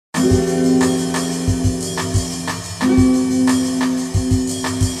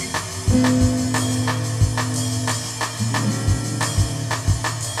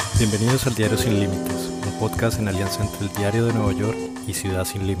Bienvenidos al Diario Sin Límites, un podcast en alianza entre el Diario de Nueva York y Ciudad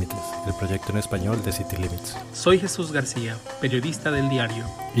Sin Límites, el proyecto en español de City Limits. Soy Jesús García, periodista del diario.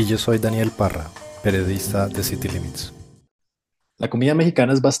 Y yo soy Daniel Parra, periodista de City Limits. La comida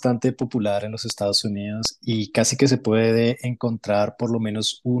mexicana es bastante popular en los Estados Unidos y casi que se puede encontrar por lo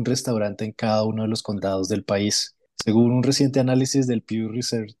menos un restaurante en cada uno de los condados del país. Según un reciente análisis del Pew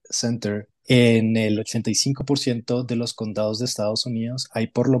Research Center, en el 85% de los condados de Estados Unidos hay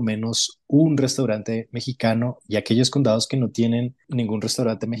por lo menos un restaurante mexicano, y aquellos condados que no tienen ningún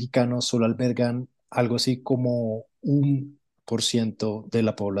restaurante mexicano solo albergan algo así como 1% de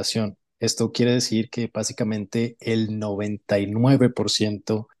la población. Esto quiere decir que básicamente el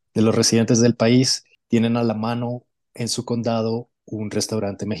 99% de los residentes del país tienen a la mano en su condado un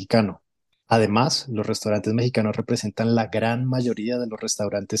restaurante mexicano. Además, los restaurantes mexicanos representan la gran mayoría de los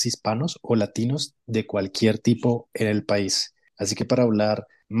restaurantes hispanos o latinos de cualquier tipo en el país. Así que para hablar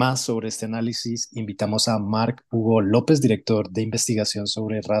más sobre este análisis, invitamos a Hugo López, director de investigación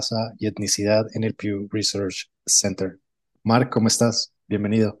sobre raza y etnicidad en el Pew Research Center. Mark, ¿cómo estás?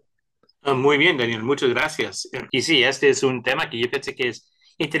 Bienvenido. Muy bien, Daniel, muchas gracias. Y sí, este es un tema que yo pensé que es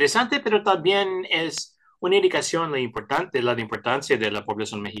interesante, pero también es una indicación de la importancia de la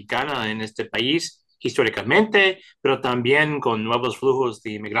población mexicana en este país históricamente, pero también con nuevos flujos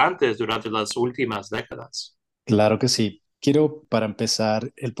de inmigrantes durante las últimas décadas. Claro que sí. Quiero, para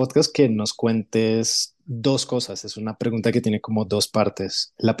empezar el podcast, que nos cuentes dos cosas. Es una pregunta que tiene como dos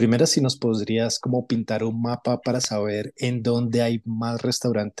partes. La primera, si nos podrías como pintar un mapa para saber en dónde hay más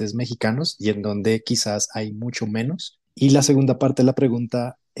restaurantes mexicanos y en dónde quizás hay mucho menos. Y la segunda parte de la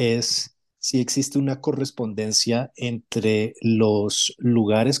pregunta es si existe una correspondencia entre los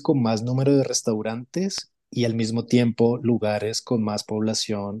lugares con más número de restaurantes y al mismo tiempo lugares con más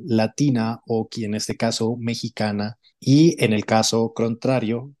población latina o, en este caso, mexicana, y en el caso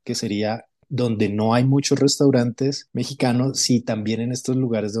contrario, que sería donde no hay muchos restaurantes mexicanos, si también en estos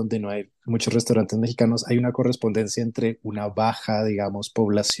lugares donde no hay muchos restaurantes mexicanos hay una correspondencia entre una baja, digamos,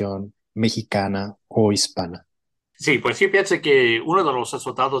 población mexicana o hispana. Sí, pues yo pienso que uno de los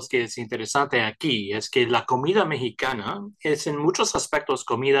resultados que es interesante aquí es que la comida mexicana es en muchos aspectos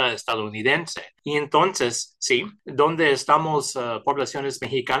comida estadounidense. Y entonces, sí, donde estamos poblaciones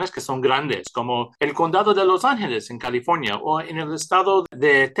mexicanas que son grandes, como el condado de Los Ángeles en California o en el estado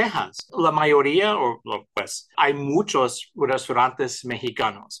de Texas, la mayoría, pues, hay muchos restaurantes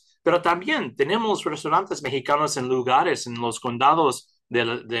mexicanos. Pero también tenemos restaurantes mexicanos en lugares, en los condados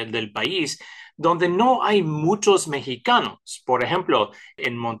del país donde no hay muchos mexicanos. Por ejemplo,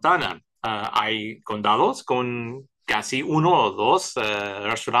 en Montana hay condados con casi uno o dos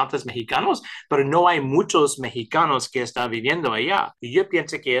restaurantes mexicanos, pero no hay muchos mexicanos que están viviendo allá. Y yo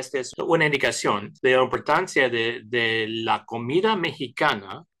pienso que esta es una indicación de la importancia de la comida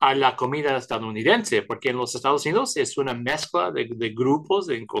mexicana a la comida estadounidense, porque en los Estados Unidos es una mezcla de grupos,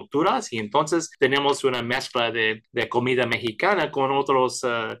 de culturas, y entonces tenemos una mezcla de comida mexicana con otras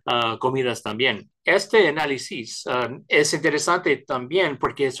comidas también. Este análisis es interesante también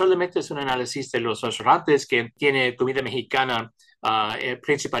porque solamente es un análisis de los restaurantes que tiene comida mexicana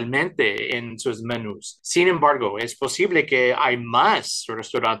principalmente en sus menús. Sin embargo, es posible que hay más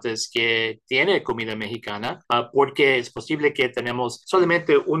restaurantes que tienen comida mexicana porque es posible que tenemos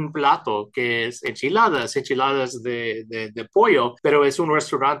solamente un plato que es enchiladas de pollo, pero es un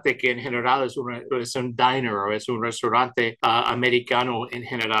restaurante que en general es un diner o es un restaurante americano en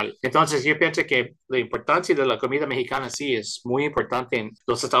general. Entonces yo pienso que la importancia de la comida mexicana sí es muy importante en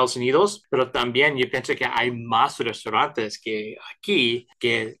los Estados Unidos, pero también yo pienso que hay más restaurantes que aquí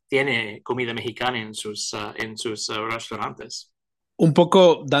que tiene comida mexicana en sus restaurantes. Un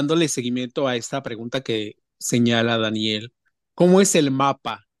poco dándole seguimiento a esta pregunta que señala Daniel, ¿cómo es el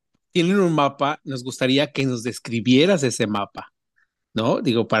mapa? ¿Tienen un mapa? Nos gustaría que nos describieras ese mapa, ¿no?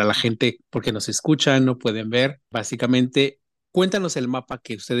 Digo, para la gente, porque nos escuchan, no pueden ver. Básicamente, cuéntanos el mapa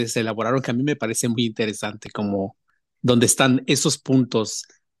que ustedes elaboraron, que a mí me parece muy interesante, como donde están esos puntos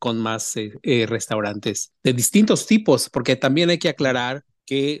con más restaurantes de distintos tipos, porque también hay que aclarar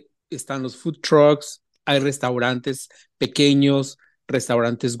que están los food trucks, hay restaurantes pequeños,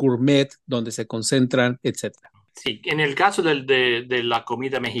 restaurantes gourmet, donde se concentran, etcétera. Sí, en el caso de la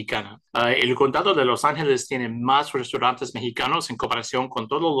comida mexicana, el condado de Los Ángeles tiene más restaurantes mexicanos en comparación con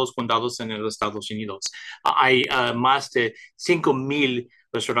todos los condados en los Estados Unidos. Hay más de 5,000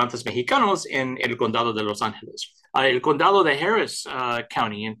 restaurantes mexicanos en el condado de Los Ángeles. El condado de Harris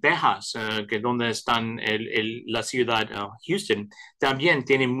County en Texas, que es donde está la ciudad Houston, también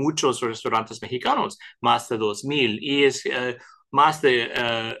tiene muchos restaurantes mexicanos, más de 2,000. Y es más de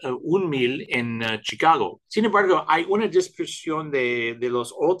 1,000 en Chicago. Sin embargo, hay una dispersión de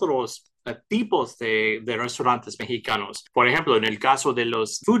los otros tipos de restaurantes mexicanos. Por ejemplo, en el caso de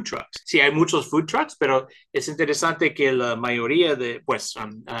los food trucks, sí hay muchos food trucks, pero es interesante que la mayoría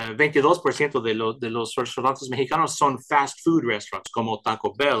 22% de los restaurantes mexicanos son fast food restaurants, como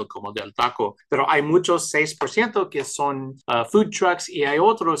Taco Bell, como Del Taco, pero hay muchos 6% que son food trucks y hay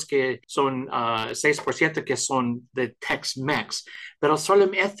otros que son 6% que son de Tex-Mex. Pero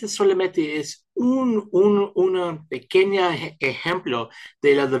solamente es una pequeña ejemplo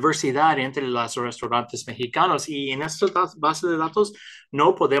de la diversidad entre los restaurantes mexicanos, y en esta base de datos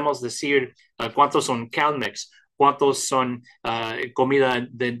no podemos decir cuántos son CalMex, cuántos son comida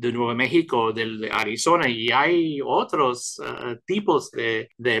de Nuevo México, de Arizona, y hay otros tipos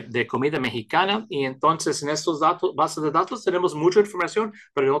de comida mexicana, y entonces en estos bases de datos tenemos mucha información,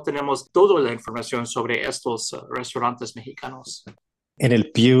 pero no tenemos toda la información sobre estos restaurantes mexicanos. En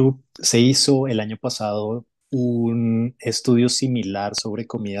el Pew se hizo el año pasado un estudio similar sobre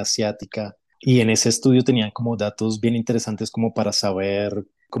comida asiática y en ese estudio tenían como datos bien interesantes como para saber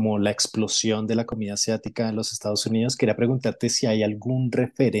como la explosión de la comida asiática en los Estados Unidos. Quería preguntarte si hay algún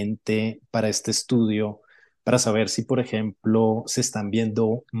referente para este estudio para saber si, por ejemplo, se están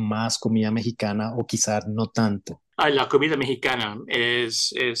viendo más comida mexicana o quizás no tanto. La comida mexicana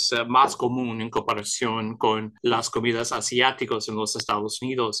es más común en comparación con las comidas asiáticas en los Estados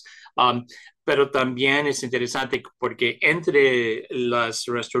Unidos. Pero también es interesante porque entre los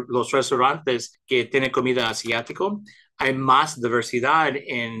restaurantes que tienen comida asiática, hay más diversidad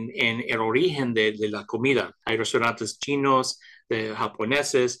en el origen de la comida. Hay restaurantes chinos, de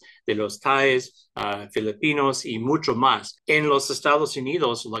japoneses, de los thais, filipinos y mucho más. En los Estados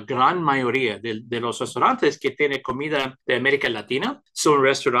Unidos, la gran mayoría de los restaurantes que tienen comida de América Latina son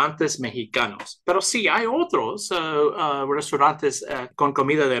restaurantes mexicanos. Pero sí, hay otros restaurantes con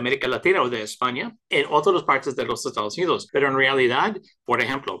comida de América Latina o de España en otras partes de los Estados Unidos. Pero en realidad, por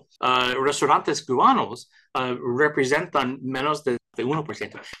ejemplo, restaurantes cubanos representan menos de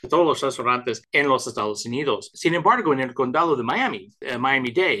 1% de todos los restaurantes en los Estados Unidos. Sin embargo, en el condado de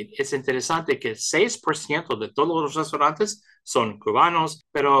Miami-Dade, es interesante que 6% de todos los restaurantes son cubanos,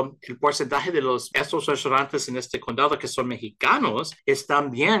 pero el porcentaje de estos restaurantes en este condado que son mexicanos es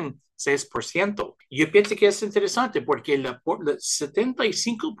también 6%. Yo pienso que es interesante porque el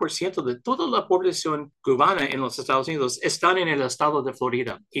 75% de toda la población cubana en los Estados Unidos están en el estado de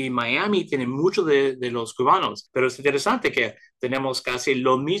Florida, y Miami tiene muchos de los cubanos, pero es interesante que tenemos casi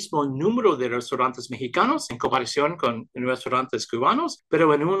lo mismo número de restaurantes mexicanos en comparación con restaurantes cubanos,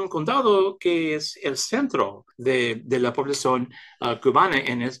 pero en un condado que es el centro de la población cubana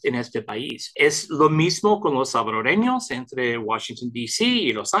en este país. Es lo mismo con los salvadoreños entre Washington, D.C.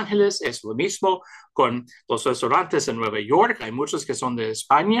 y Los Ángeles. Es lo mismo con los restaurantes en Nueva York. Hay muchos que son de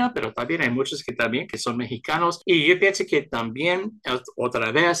España, pero también hay muchos que son mexicanos. Y yo pienso que también,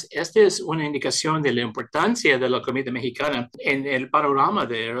 otra vez, esta es una indicación de la importancia de la comida mexicana en el panorama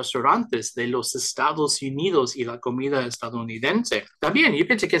de restaurantes de los Estados Unidos y la comida estadounidense. También yo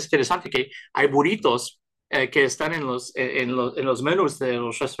pienso que es interesante que hay burritos que están en los menús de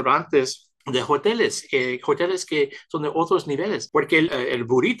los restaurantes de hoteles que son de otros niveles, porque el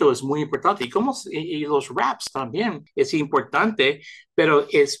burrito es muy importante, y los wraps también es importante, pero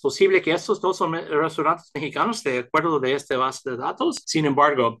es posible que estos no son restaurantes mexicanos de acuerdo de esta base de datos. Sin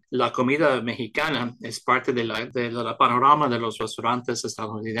embargo, la comida mexicana es parte de la panorama de los restaurantes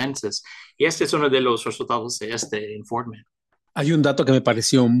estadounidenses, y este es uno de los resultados de este informe. Hay un dato que me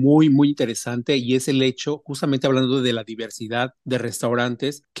pareció muy, muy interesante, y es el hecho, justamente hablando de la diversidad de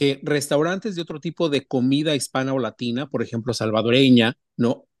restaurantes, que restaurantes de otro tipo de comida hispana o latina, por ejemplo, salvadoreña,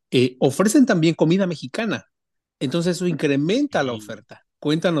 ¿no? Ofrecen también comida mexicana. Entonces eso incrementa la oferta.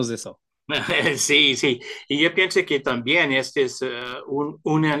 Cuéntanos de eso. Sí, sí. Y yo pienso que también este es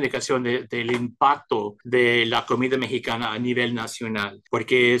una indicación del impacto de la comida mexicana a nivel nacional,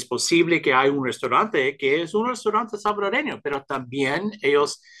 porque es posible que hay un restaurante que es un restaurante salvadoreño, pero también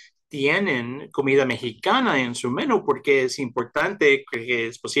ellos tienen comida mexicana en su menú, porque es importante, que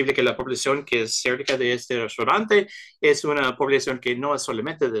es posible que la población que es cerca de este restaurante es una población que no es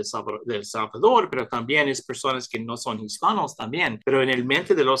solamente de El Salvador, pero también es personas que no son hispanos también. Pero en el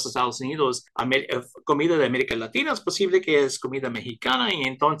mente de los Estados Unidos, comida de América Latina es posible que es comida mexicana, y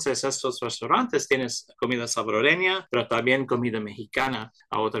entonces estos restaurantes tienen comida salvadoreña, pero también comida mexicana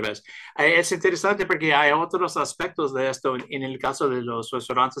a otra vez. Es interesante porque hay otros aspectos de esto en el caso de los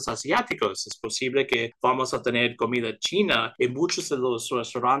restaurantes asiáticos asiáticos. Es posible que vamos a tener comida china en muchos de los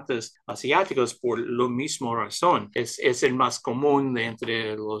restaurantes asiáticos por la misma razón. Es el más común de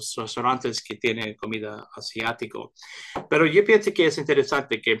entre los restaurantes que tienen comida asiático. Pero yo pienso que es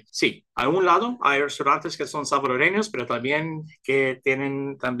interesante que sí, a un lado hay restaurantes que son salvadoreños, pero también que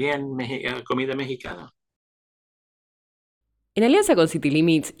tienen también comida mexicana. En alianza con City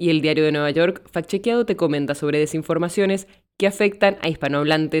Limits y el Diario de Nueva York, Factchequeado te comenta sobre desinformaciones que afectan a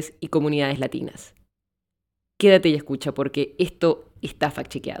hispanohablantes y comunidades latinas. Quédate y escucha porque esto está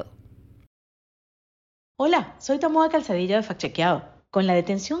factchequeado. Hola, soy Tamoa Calzadilla de Factchequeado. Con la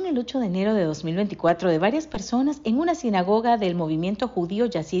detención el 8 de enero de 2024 de varias personas en una sinagoga del movimiento judío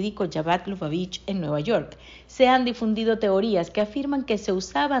yasídico Chabad Lubavitch en Nueva York, se han difundido teorías que afirman que se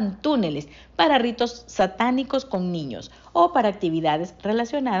usaban túneles para ritos satánicos con niños o para actividades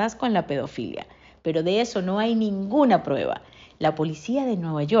relacionadas con la pedofilia. Pero de eso no hay ninguna prueba. La policía de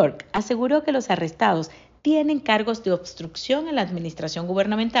Nueva York aseguró que los arrestados tienen cargos de obstrucción a la administración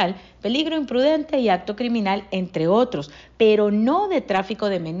gubernamental, peligro imprudente y acto criminal, entre otros, pero no de tráfico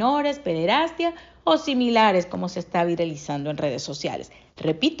de menores, pederastia o similares como se está viralizando en redes sociales.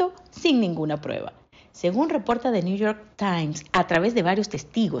 Repito, sin ninguna prueba. Según reporta The New York Times, a través de varios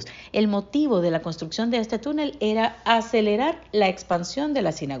testigos, el motivo de la construcción de este túnel era acelerar la expansión de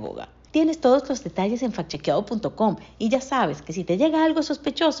la sinagoga. Tienes todos los detalles en factchequeado.com y ya sabes que si te llega algo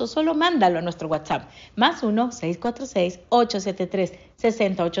sospechoso, solo mándalo a nuestro WhatsApp, +1 646 873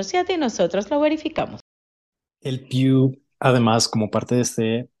 6087 y nosotros lo verificamos. El Pew, además, como parte de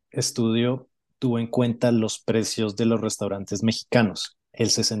este estudio, tuvo en cuenta los precios de los restaurantes mexicanos. El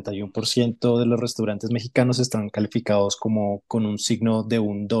 61% de los restaurantes mexicanos están calificados como con un signo de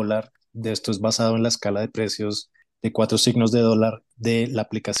 $1. De esto es basado en la escala de precios de 4 signos de dólar de la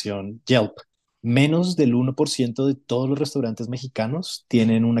aplicación Yelp. Menos del 1% de todos los restaurantes mexicanos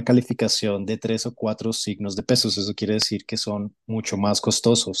tienen una calificación de 3 o 4 signos de pesos. Eso quiere decir que son mucho más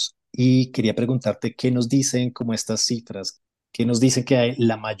costosos. Y quería preguntarte qué nos dicen como estas cifras, qué nos dicen que hay,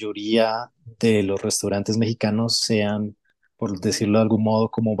 la mayoría de los restaurantes mexicanos sean, por decirlo de algún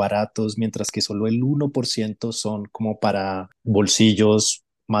modo, como baratos, mientras que solo el 1% son como para bolsillos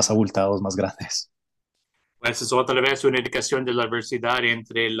más abultados, más grandes. Pues es otra vez una indicación de la diversidad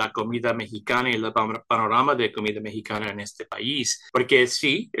entre la comida mexicana y el panorama de comida mexicana en este país. Porque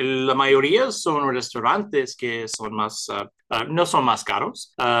sí, la mayoría son restaurantes que son más, no son más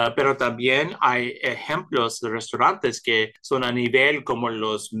caros, pero también hay ejemplos de restaurantes que son a nivel como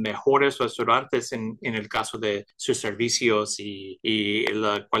los mejores restaurantes en el caso de sus servicios y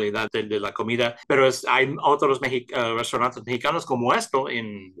la calidad de la comida. Pero hay otros restaurantes mexicanos como esto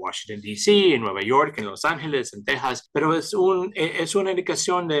en Washington, D.C., en Nueva York, en Los Ángeles, en Texas, pero es una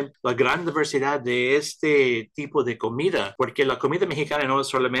indicación de la gran diversidad de este tipo de comida, porque la comida mexicana no es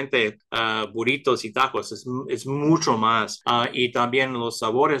solamente burritos y tacos, es mucho más, y también los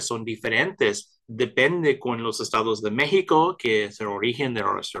sabores son diferentes. Depende con los estados de México, que es el origen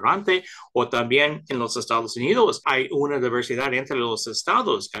del restaurante, o también en los Estados Unidos hay una diversidad entre los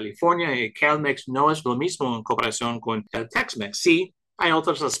estados. California y CalMex no es lo mismo en comparación con el Tex-Mex. Sí, hay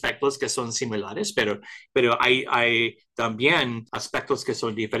otros aspectos que son similares, pero hay también aspectos que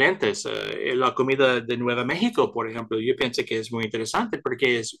son diferentes. La comida de Nueva México, por ejemplo, yo pienso que es muy interesante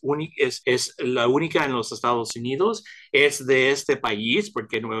porque es la única en los Estados Unidos, es de este país,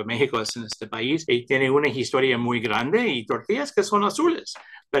 porque Nueva México es en este país y tiene una historia muy grande y tortillas que son azules.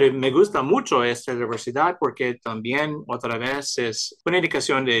 Pero me gusta mucho esta diversidad porque también otra vez es una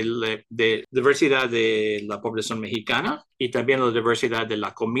indicación de diversidad de la población mexicana y también la diversidad de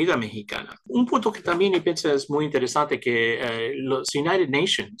la comida mexicana. Un punto que también yo pienso es muy interesante que los United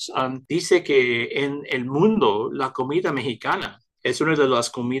Nations dice que en el mundo la comida mexicana es una de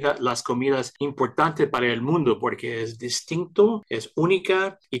las comidas importantes para el mundo porque es distinto, es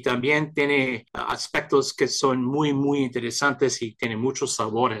única y también tiene aspectos que son muy, muy interesantes y tiene muchos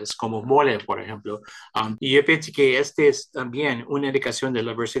sabores, como mole, por ejemplo. Y yo pienso que este es también una indicación de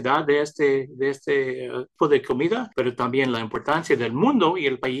la diversidad de este tipo de comida, pero también la importancia del mundo y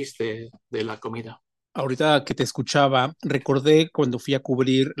el país de la comida. Ahorita que te escuchaba, recordé cuando fui a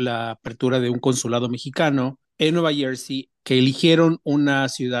cubrir la apertura de un consulado mexicano en Nueva Jersey, que eligieron una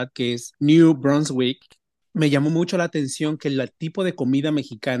ciudad que es New Brunswick. Me llamó mucho la atención que el tipo de comida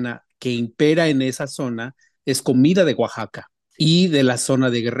mexicana que impera en esa zona es comida de Oaxaca y de la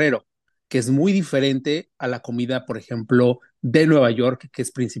zona de Guerrero, que es muy diferente a la comida, por ejemplo, de Nueva York, que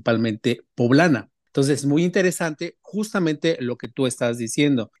es principalmente poblana. Entonces, es muy interesante justamente lo que tú estás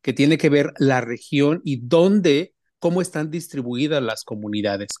diciendo, que tiene que ver la región y cómo están distribuidas las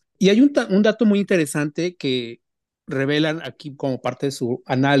comunidades. Y hay un dato muy interesante que revelan aquí como parte de su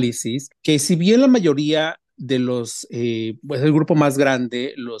análisis que si bien la mayoría de los, pues el grupo más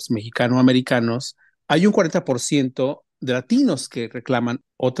grande, los mexicanoamericanos, hay un 40% de latinos que reclaman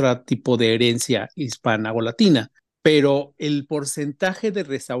otro tipo de herencia hispana o latina, pero el porcentaje de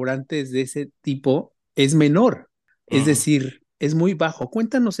restaurantes de ese tipo es menor, es Ujú. decir, es muy bajo.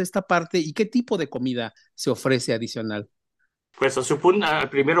 Cuéntanos esta parte y qué tipo de comida se ofrece adicional. Pues al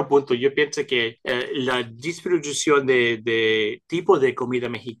primer punto, yo pienso que la distribución de tipo de comida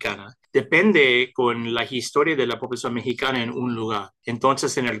mexicana depende con la historia de la población mexicana en un lugar.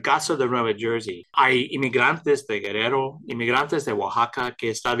 Entonces, en el caso de Nueva Jersey, hay inmigrantes de Guerrero, inmigrantes de Oaxaca que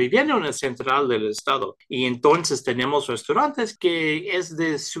están viviendo en el central del estado. Y entonces tenemos restaurantes que es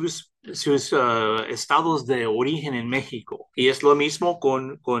de sus estados de origen en México. Y es lo mismo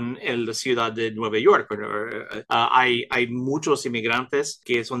con la ciudad de Nueva York. Hay muchos inmigrantes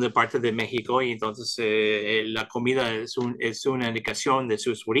que son de parte de México y entonces la comida es una indicación de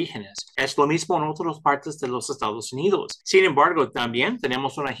sus orígenes. Es lo mismo en otras partes de los Estados Unidos. Sin embargo, también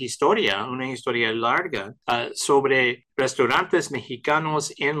tenemos una historia larga sobre restaurantes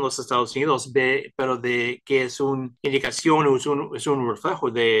mexicanos en los Estados Unidos, pero que es una indicación, es un reflejo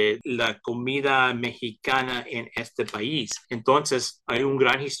de la comida mexicana en este país. Entonces, hay una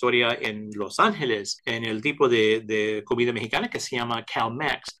gran historia en Los Ángeles, en el tipo de comida mexicana que se llama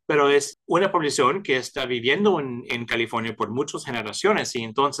Cal-Mex, pero es una población que está viviendo en California por muchas generaciones y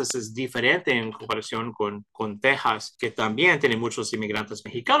entonces es diferente en comparación con Texas, que también tiene muchos inmigrantes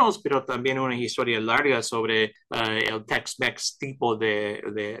mexicanos, pero también una historia larga sobre el Tex-Mex tipo de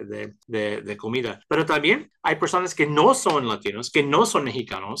comida. Pero también hay personas que no son latinos, que no son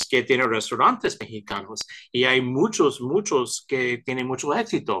mexicanos, que tienen restaurantes mexicanos y hay muchos que tienen mucho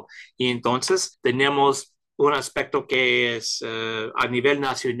éxito. Y entonces tenemos un aspecto que es a nivel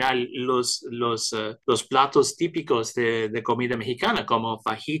nacional los platos típicos de comida mexicana, como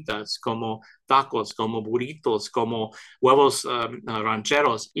fajitas, como tacos, como burritos, como huevos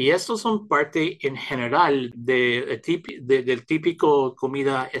rancheros. Y estos son parte en general del típico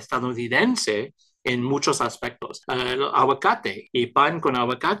comida estadounidense en muchos aspectos. El aguacate y pan con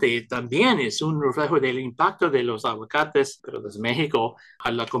aguacate también es un reflejo del impacto de los aguacates, pero desde México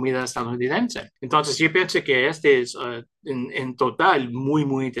a la comida estadounidense. Entonces, yo pienso que este es en total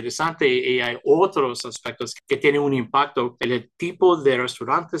muy interesante y hay otros aspectos que tienen un impacto en el tipo de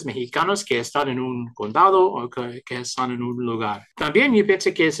restaurantes mexicanos que están en un condado o que están en un lugar. También yo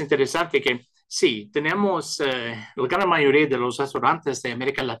pienso que es interesante que sí, tenemos la gran mayoría de los restaurantes de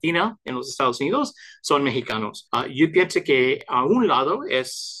América Latina en los Estados Unidos son mexicanos. Yo pienso que a un lado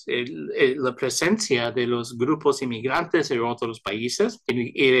es la presencia de los grupos inmigrantes de otros países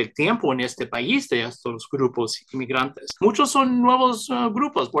y el tiempo en este país de estos grupos inmigrantes. Muchos son nuevos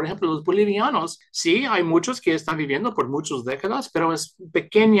grupos, por ejemplo, los bolivianos. Sí, hay muchos que están viviendo por muchas décadas, pero es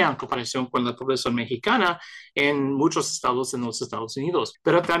pequeña en comparación con la población mexicana en muchos estados en los Estados Unidos.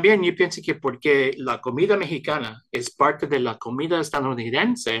 Pero también yo pienso que porque la comida mexicana es parte de la comida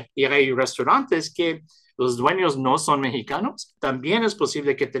estadounidense y hay restaurantes que los dueños no son mexicanos, también es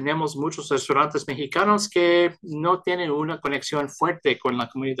posible que tenemos muchos restaurantes mexicanos que no tienen una conexión fuerte con la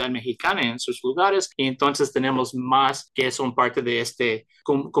comunidad mexicana en sus lugares y entonces tenemos más que son parte de esta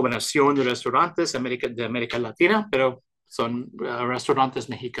combinación de restaurantes de América Latina, pero son restaurantes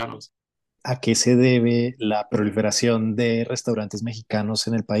mexicanos. ¿A qué se debe la proliferación de restaurantes mexicanos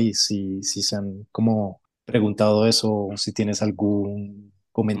en el país? Si se han como preguntado eso, o si tienes algún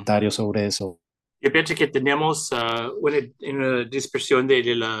comentario sobre eso. Yo pienso que tenemos una dispersión de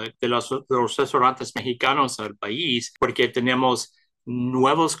los restaurantes mexicanos al país porque tenemos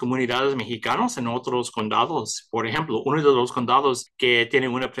nuevas comunidades mexicanos en otros condados. Por ejemplo, uno de los condados que tiene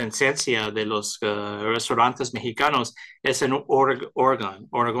una presencia de los restaurantes mexicanos es en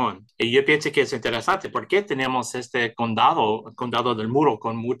Oregón. Y yo pienso que es interesante. ¿Por qué tenemos este condado del Muro,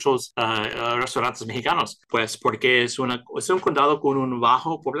 con muchos restaurantes mexicanos? Pues porque es un condado con una baja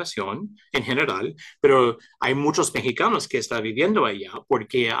población en general, pero hay muchos mexicanos que están viviendo allá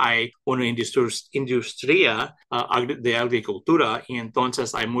porque hay una industria de agricultura y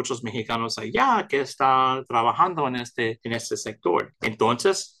entonces hay muchos mexicanos allá que están trabajando en este sector.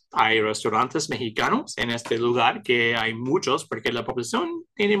 Entonces, hay restaurantes mexicanos en este lugar, que hay muchos, porque la población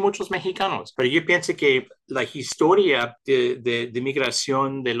tiene muchos mexicanos. Pero yo pienso que la historia de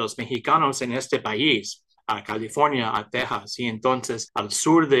migración de los mexicanos en este país a California, a Texas, y entonces al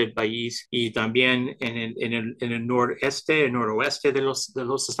sur del país y también en el noroeste de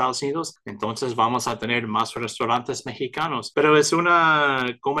los Estados Unidos, entonces vamos a tener más restaurantes mexicanos. Pero es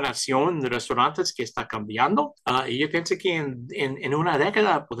una combinación de restaurantes que está cambiando, y yo pienso que en una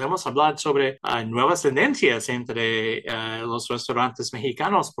década podemos hablar sobre nuevas tendencias entre los restaurantes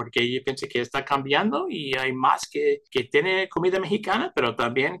mexicanos, porque yo pienso que está cambiando y hay más que tiene comida mexicana, pero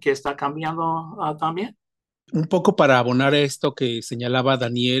también que está cambiando también. Un poco para abonar a esto que señalaba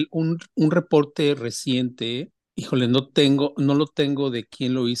Daniel, un reporte reciente, híjole, no lo tengo de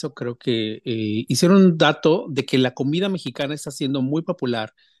quién lo hizo, creo que hicieron un dato de que la comida mexicana está siendo muy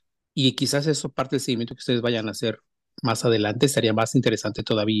popular y quizás eso parte del seguimiento que ustedes vayan a hacer más adelante, estaría más interesante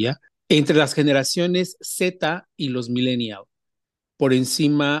todavía, entre las generaciones Z y los millennials, por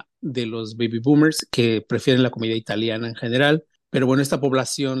encima de los baby boomers que prefieren la comida italiana en general. Pero bueno, esta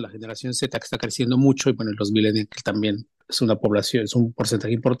población, la generación Z, que está creciendo mucho, y bueno, los millennials, que también es una población, es un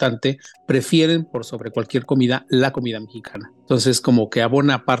porcentaje importante, prefieren por sobre cualquier comida la comida mexicana. Entonces, como que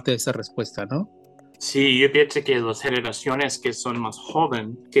abona parte de esa respuesta, ¿no? Sí, yo pienso que las generaciones que son más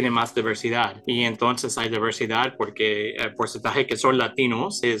jóvenes tienen más diversidad, y entonces hay diversidad porque el porcentaje que son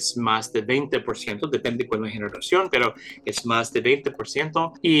latinos es más de 20%, depende de la generación, pero es más de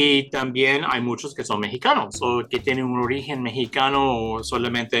 20%, y también hay muchos que son mexicanos o que tienen un origen mexicano o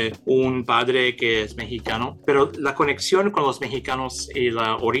solamente un padre que es mexicano, pero la conexión con los mexicanos y el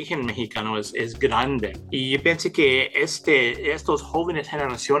origen mexicano es grande, y yo pienso que estos jóvenes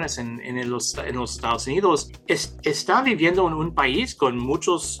generaciones en los Estados Unidos está viviendo en un país con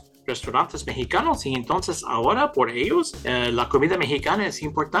muchos restaurantes mexicanos, y entonces ahora por ellos la comida mexicana es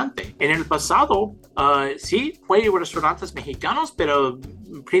importante. En el pasado sí fue restaurantes mexicanos, pero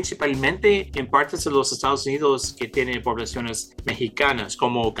principalmente en partes de los Estados Unidos que tienen poblaciones mexicanas,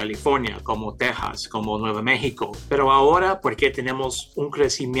 como California, como Texas, como Nuevo México. Pero ahora, porque tenemos un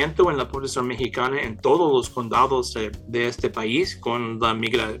crecimiento en la población mexicana en todos los condados de este país, con la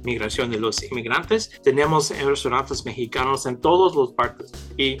migración de los inmigrantes, tenemos restaurantes mexicanos en todas las partes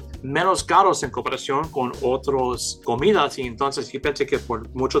y menos caros en comparación con otras comidas. Y entonces yo pienso que por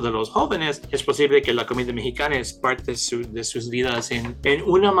muchos de los jóvenes es posible que la comida mexicana es parte de sus vidas en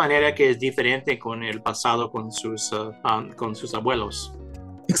una manera que es diferente con el pasado, con sus abuelos.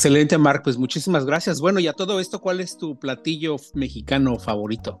 Excelente, Marc, pues muchísimas gracias. Bueno, y a todo esto, ¿cuál es tu platillo mexicano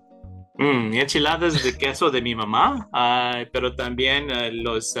favorito? Enchiladas de queso de mi mamá, pero también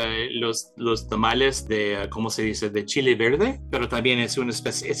los tamales de, ¿cómo se dice?, de chile verde, pero también es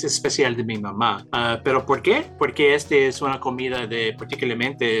especial de mi mamá. ¿Pero por qué? Porque es una comida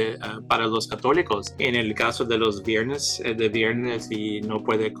particularmente para los católicos. En el caso de los viernes y no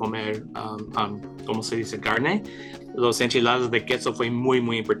puede comer, ¿cómo se dice?, carne. Los enchiladas de queso fue muy,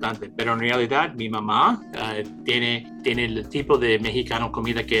 muy importante, pero en realidad mi mamá tiene el tipo de mexicano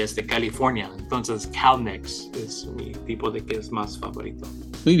comida que es de California, entonces CalMex es mi tipo de que es más favorito.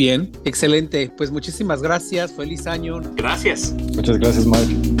 Muy bien, excelente, pues muchísimas gracias, feliz año. Gracias. Muchas gracias, Marc,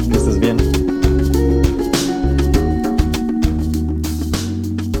 que estés bien.